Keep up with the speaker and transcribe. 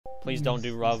Please don't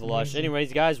do ROBLOX.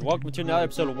 Anyways, guys, welcome to another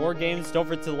episode of War Games. Don't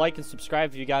forget to like and subscribe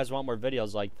if you guys want more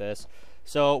videos like this.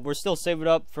 So, we're still saving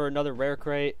up for another rare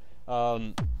crate.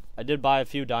 I did buy a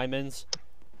few diamonds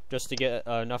just to get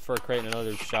enough for a crate and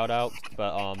another shout out.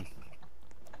 But,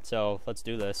 so, let's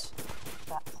do this.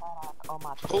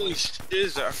 Holy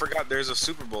shiz, I forgot there's a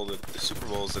Super Bowl. The Super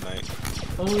Bowl's tonight.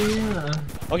 Oh, yeah.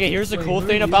 Okay, here's the cool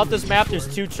thing about this map.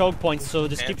 There's 2 choke points, so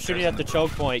just keep shooting at the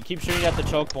choke point. Keep shooting at the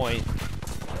choke point.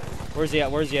 Where's he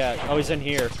at? Where's he at? Oh, he's in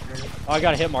here. Oh, I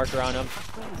got a hit marker on him.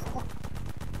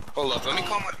 Hold up, let me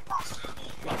call my...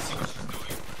 Let's see what she's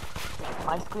doing.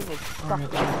 My screen is stuck.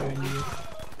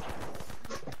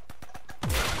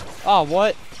 Oh,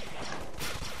 what?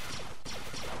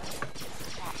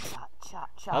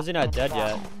 How's he not dead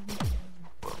yet?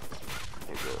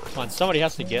 Come on, somebody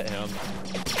has to get him.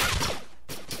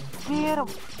 Get him!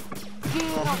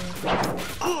 Get him! Get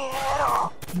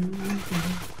him!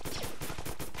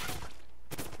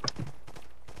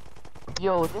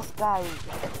 Yo, this guy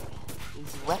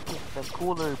is wrecking the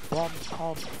cooler Ben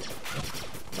 10.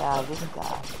 Yeah, this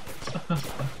guy.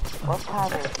 What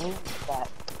kind of game is that?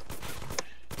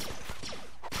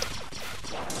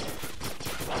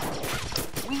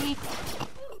 We.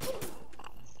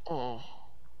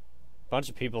 Bunch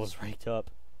of people is ranked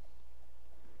up.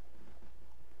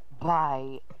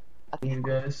 Bye. You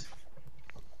guys.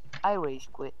 I rage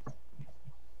quit.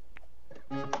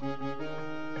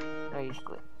 Rage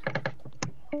quit.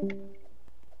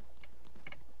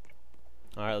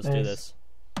 Alright, let's do this.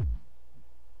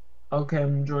 Okay,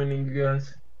 I'm joining you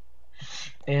guys.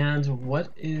 And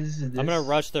what is this? I'm gonna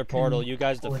rush their portal. You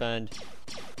guys defend.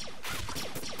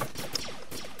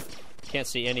 Can't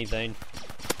see anything.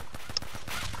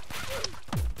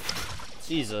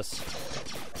 Jesus.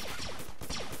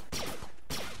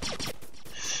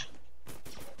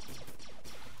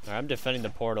 Alright, I'm defending the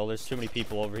portal. There's too many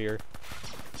people over here.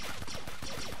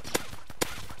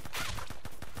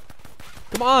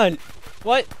 Come on!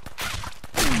 What?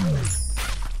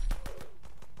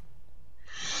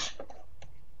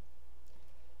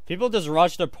 People just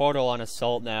rush the portal on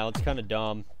assault now. It's kind of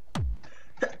dumb.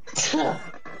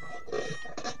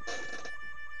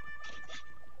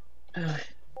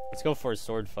 Let's go for a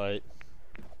sword fight.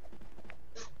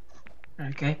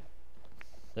 Okay.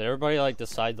 Did everybody like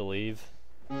decide to leave?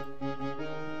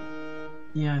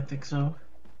 Yeah, I think so.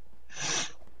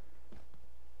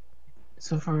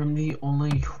 So far, I'm the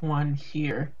only one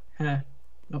here. Heh.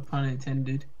 No pun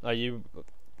intended. Are you?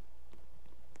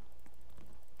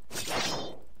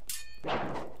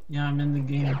 Yeah, I'm in the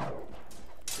game.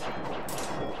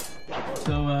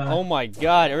 So, Oh my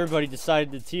god, everybody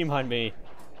decided to team on me.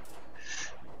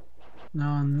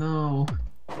 No.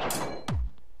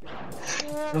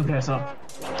 Okay, so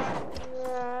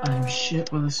I'm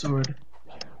shit with a sword.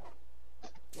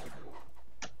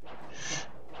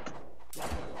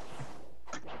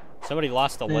 Somebody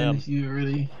lost a Then limb. you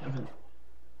really haven't.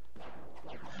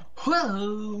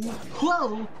 Whoa!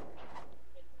 Whoa!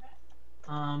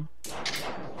 No.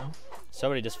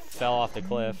 Somebody just fell off the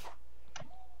cliff.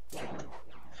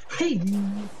 Hey!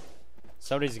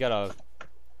 Somebody's got a...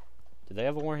 Did they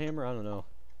have a warhammer? I don't know.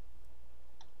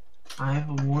 I have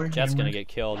a warhammer. Jet's gonna get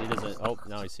killed. He doesn't... Oh,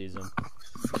 now he sees him.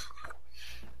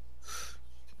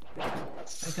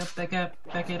 Back up,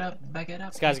 back it up, back it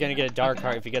up. This guy's gonna get a dark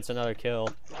heart if he gets another kill.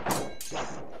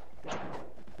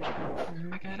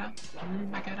 Back it up,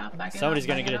 back it up, back it up. Somebody's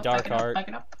gonna get a dark heart. Back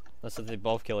it up. Unless if they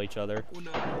both kill each other.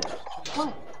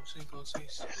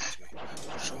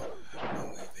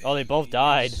 Oh, they both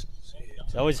died.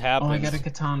 It always happens. Oh, I got a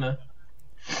katana.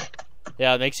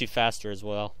 Yeah, it makes you faster as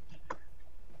well.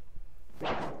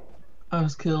 I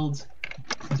was killed.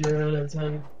 0 out of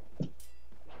 10.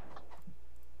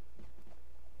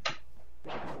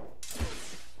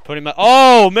 Put him.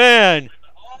 Oh man!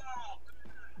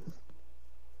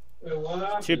 Wait, what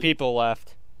happened? 2 people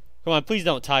left. Come on, please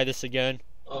don't tie this again.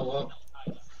 Oh well.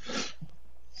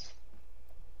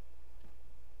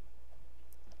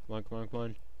 Come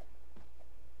on.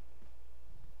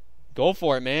 Go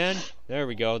for it, man. There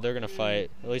we go. They're gonna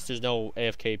fight. At least there's no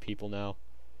AFK people now.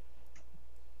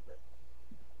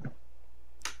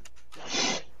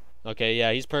 Okay,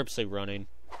 yeah, he's purposely running.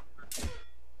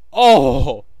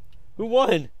 Oh! Who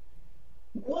won?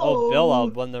 Whoa. Oh, Bill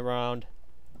won the round.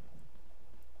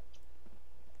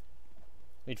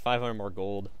 Need 500 more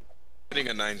gold. Getting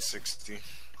a 960.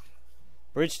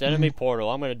 Breached enemy portal.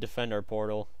 I'm gonna defend our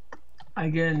portal. I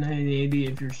get a 980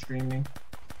 if you're streaming.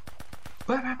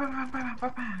 I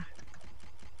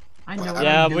know what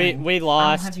Yeah, I'm doing. we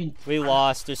lost. having- We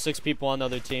lost. There's 6 people on the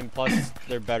other team, plus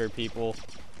they're better people.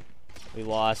 We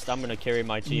lost. I'm gonna carry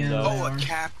my team Yeah. though. Oh, a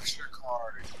capture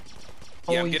card.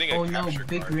 Yeah, Oh, I'm getting oh a no, capture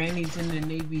Big card. Granny's in the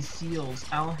Navy SEALs.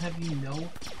 I'll have you know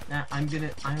that I am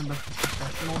a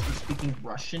professional in speaking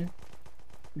Russian.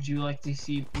 Would you like to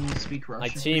see me speak Russian? My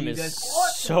for team you is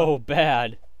guys? so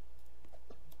bad.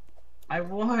 I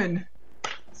won.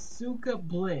 Suka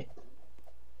Blit.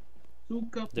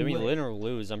 Suka Did we Blit. win or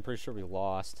lose? I'm pretty sure we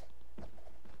lost.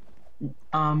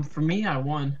 For me, I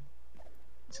won.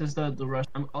 It says the rush.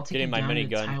 I'll take Getting you my down to the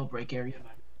minigun. tile break area.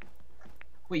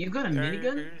 Wait, you got a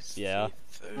minigun? Yeah.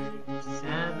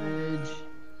 Savage.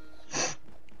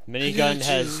 Minigun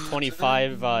has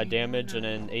 25 damage and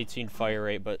an 18 fire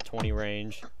rate, but 20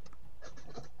 range.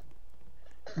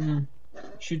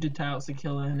 Shoot the tiles to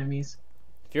kill enemies.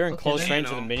 If you're in Okay, close then. range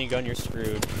with a minigun, you're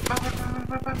screwed.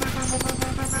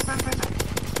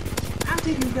 I'll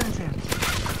take you guys out.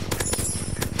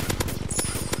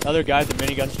 The other guy with the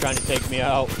minigun's trying to take me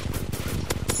out.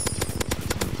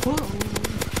 Whoa.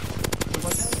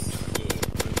 What's that?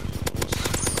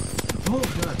 Oh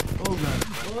god. Oh god.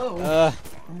 Whoa.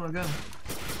 Oh my god.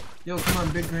 Yo, come on,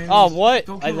 Big Granny. Oh, what?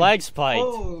 Don't I kill me. lag spiked.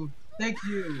 Oh, thank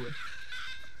you.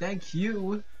 Thank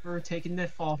you for taking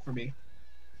that fall for me.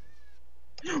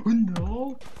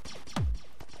 No.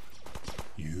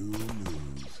 You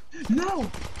lose. No.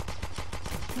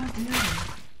 God damn it.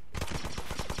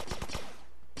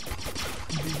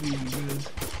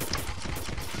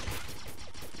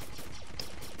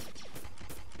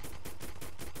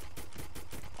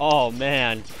 Oh,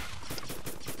 man.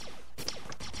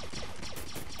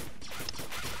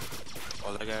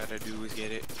 All I gotta do is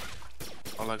get it.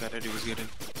 All I gotta do is get it.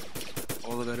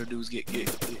 All I gotta do is get.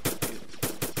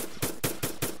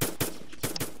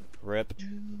 Rip.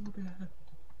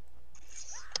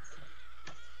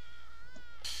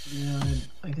 Yeah,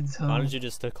 I can tell. Why don't you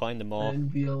just decline them all?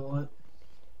 That'd be a lot.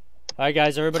 Alright,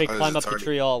 guys, everybody Oh, climb up it's the already-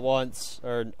 tree all at once.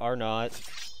 Or not.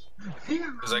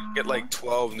 Cause I get like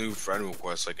 12 new friend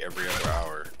requests like every other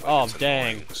hour. Like, Oh, it's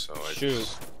dang. annoying, so I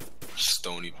Shoot. just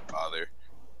don't even bother.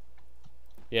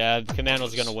 Yeah, the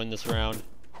Commando's gonna win this round.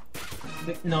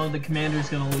 No, the commander's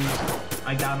gonna lose.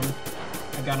 I got him.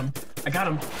 I got him. I got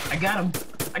him. I got him.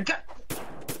 I got.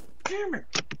 Damn it.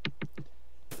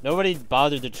 Nobody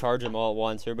bothered to charge them all at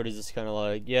once. Everybody's just kind of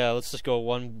like, yeah, let's just go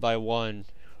one by one.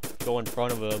 Go in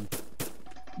front of them.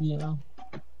 Yeah.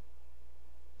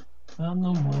 I don't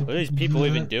know why. What are these people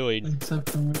even doing? Except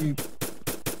for me.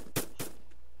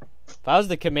 If I was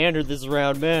the commander this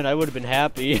round, man, I would have been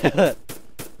happy.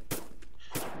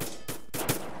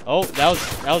 Oh, that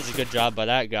was a good job by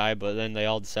that guy, but then they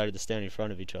all decided to stand in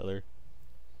front of each other.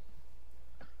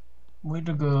 Way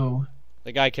to go.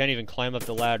 The guy can't even climb up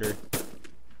the ladder.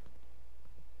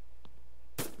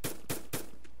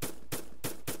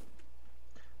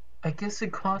 I guess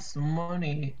it costs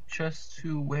money just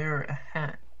to wear a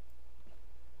hat.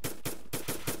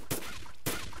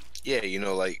 Yeah, you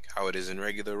know, like how it is in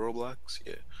regular Roblox.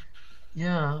 Yeah.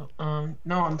 Yeah,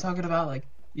 no, I'm talking about like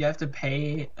you have to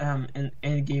pay an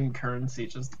in-game currency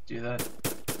just to do that.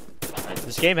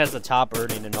 This game has the top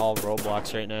earning in all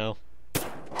Roblox right now.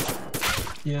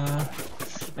 Yeah,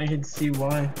 I can see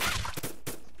why.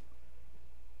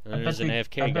 And there's an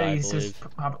AFK guy, I he's believe.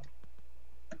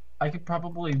 I could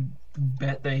probably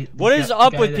bet they. What is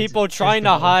up with that's people trying to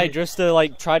developing- hide just to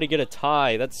like try to get a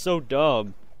tie? That's so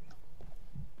dumb.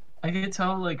 I can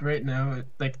tell, like, right now,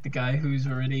 like, the guy who's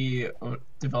already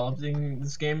developing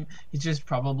this game, he just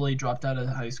probably dropped out of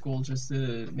high school just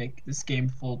to make this game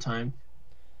full-time.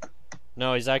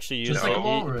 No, he's actually Just using. like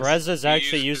Walrus. Breza's He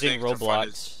actually used using the thing to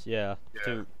fund Roblox. Yeah, Yeah.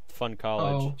 to fund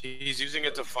college. Oh, He's using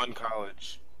it to fund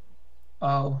college.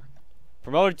 oh.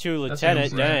 Promoted to That's what I lieutenant.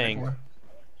 was ready Dang. for.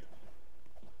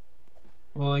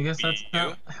 Well, I guess that's You?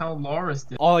 not how Loris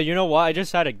did. Oh, you know what? I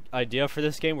just had an idea for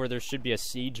this game where there should be a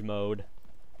siege mode.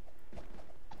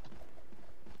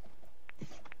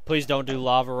 Please don't do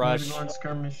lava rush. Moving on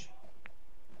skirmish.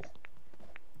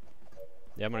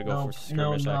 Yeah, I'm gonna go No, for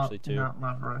skirmish no, actually too. not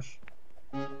lava rush.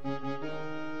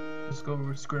 Let's go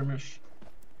with skirmish.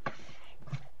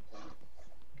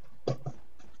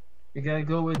 You gotta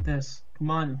go with this. Come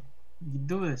on, you can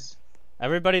do this.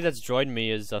 Everybody that's joined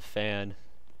me is a fan.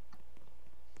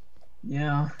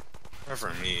 Yeah. Not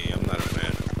for me, I'm not a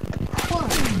fan.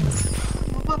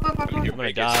 I'm gonna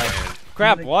Biggest die. fan.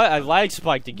 Crap! What? I lag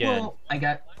spiked again. Well, I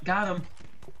got him.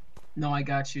 No, I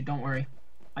got you. Don't worry.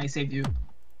 I saved you.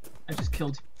 I just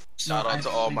killed you. Shout No, out to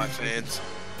all actually my didn't. fans.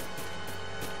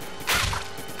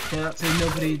 Yeah, so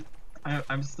nobody.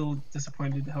 I'm still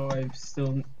disappointed how I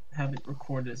still haven't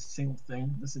recorded a single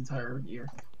thing this entire year.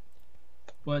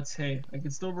 But hey, I can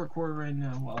still record right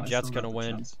now while I Jet's still got gonna the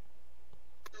win. chance.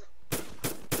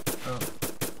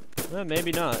 Oh.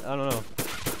 Maybe not. I don't know.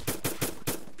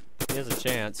 He has a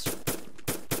chance.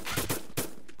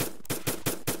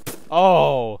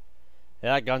 Oh!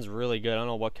 Yeah, that gun's really good. I don't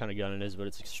know what kind of gun it is, but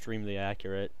it's extremely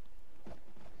accurate.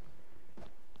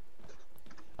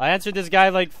 I answered this guy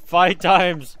like 5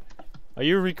 times. Are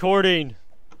you recording?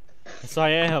 Yes, I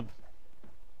am.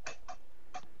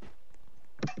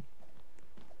 I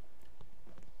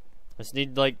just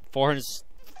need like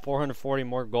 440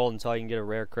 more gold until I can get a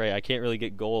rare crate. I can't really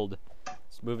get gold.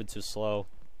 It's moving too slow.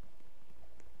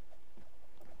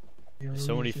 Yeah,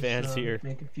 So many fans here.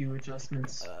 Make a few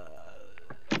adjustments.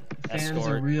 Fans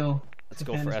Escort. are real. Let's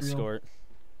go for escort.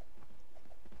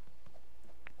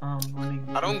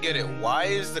 I don't get it. Why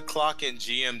is the clock in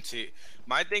GMT?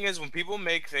 My thing is, when people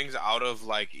make things out of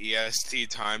like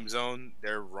EST time zone,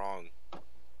 they're wrong.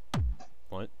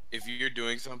 What? If you're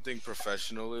doing something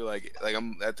professionally, like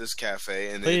I'm at this cafe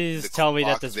and please the tell me that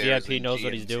clock this there is VIP in knows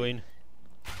what he's GMT. doing.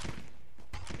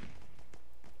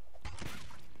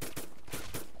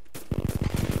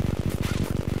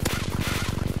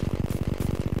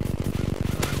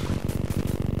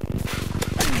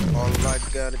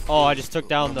 Oh, I just took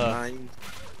down the... I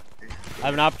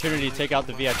have an opportunity to take out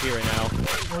the VIP right now.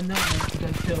 Oh no, I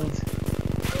got killed.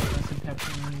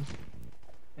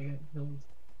 I got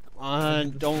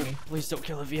killed. Please don't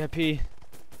kill a VIP.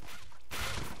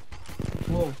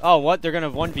 Whoa. Oh, what? They're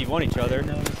gonna 1v1 each other.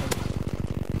 No,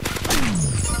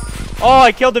 Oh,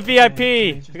 I killed the VIP!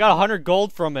 I got 100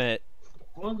 gold from it.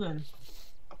 well done.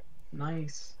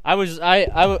 Nice. I was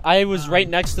right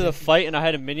next to the fight and I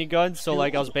had a minigun, so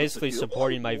like I was basically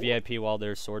supporting my VIP while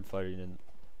they're sword fighting, and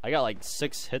I got like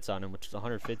 6 hits on him, which is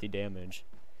 150 damage.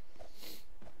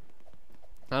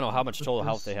 I don't know how much total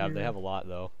health they have. They have a lot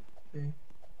though. Okay.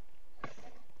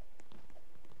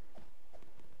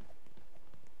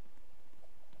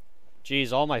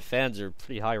 Jeez, all my fans are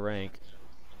pretty high rank.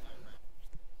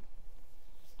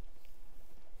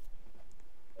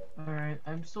 Alright,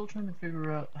 I'm still trying to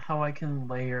figure out how I can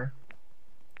layer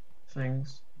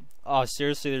things. Oh,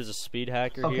 seriously, there's a speed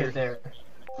hacker Okay, here? there.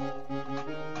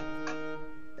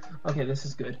 Okay, this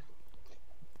is good.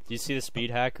 Do you see the speed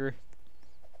hacker?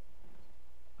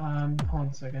 Hold on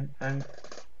a second.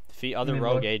 Defeat other Let me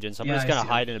rogue look. agents. I'm Yeah, just I gonna see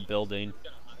hide in a building.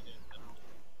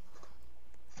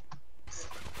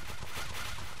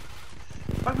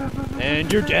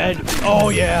 And you're dead. Oh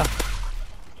yeah.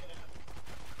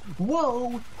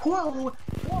 Whoa! Whoa!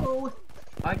 Whoa!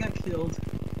 I got killed.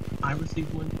 I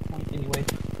received 1 point anyway.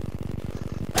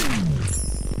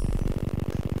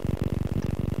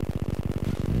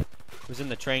 Who's in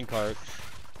the train cart?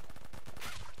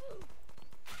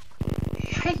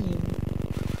 Hey!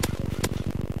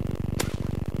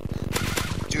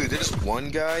 Dude, there's one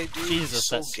guy, dude. Jesus, he's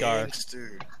so that scar.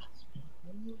 gangster.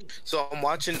 So I'm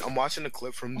watching a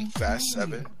clip from Fast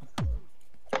 7.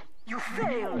 You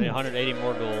failed. 180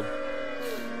 more gold.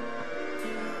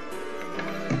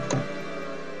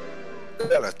 Is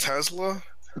that a Tesla?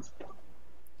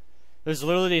 There's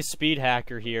literally a speed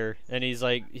hacker here, and he's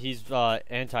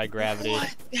anti-gravity.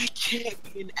 What? That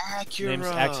can't be an Acura. Name's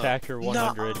X-Hacker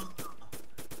 100. No.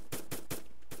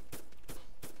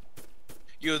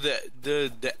 Yo,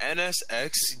 the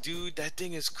NSX, dude, that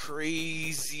thing is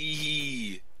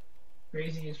crazy.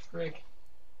 Crazy as frick.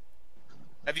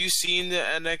 Have you seen the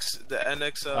NX? The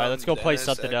NX. Alright, let's go play NSX?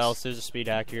 something else. There's a speed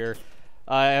hack here.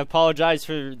 I apologize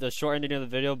for the short ending of the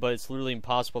video, but it's literally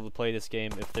impossible to play this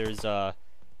game if there's a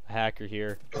hacker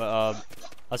here. But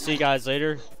I'll see you guys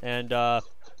later, and that'll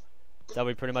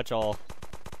be pretty much all.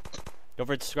 Don't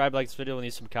forget to subscribe, like this video, and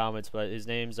leave some comments. But his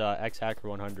name's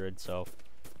XHacker100, so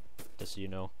just so you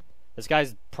know. This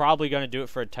guy's probably gonna do it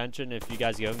for attention. If you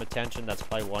guys give him attention, that's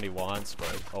probably what he wants.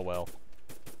 But oh well.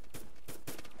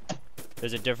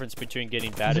 There's a difference between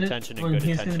getting bad attention and good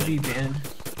attention. He's gonna be banned.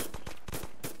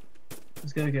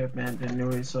 He's gonna get banned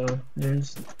anyway, so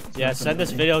there's... Yeah, send this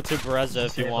video to Bereza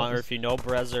if you want, or if you know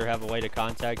Bereza or have a way to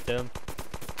contact him.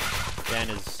 Ban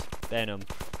him.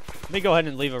 Let me go ahead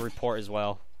and leave a report as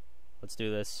well. Let's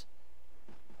do this.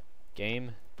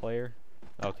 Game player?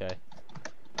 Okay.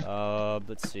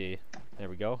 Let's see. There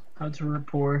we go. How to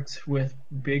report with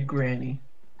Big Granny.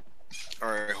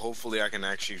 Alright, hopefully I can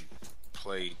actually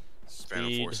play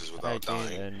Phantom Forces without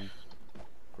dying. And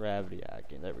gravity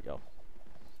hacking. There we go.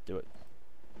 Do it.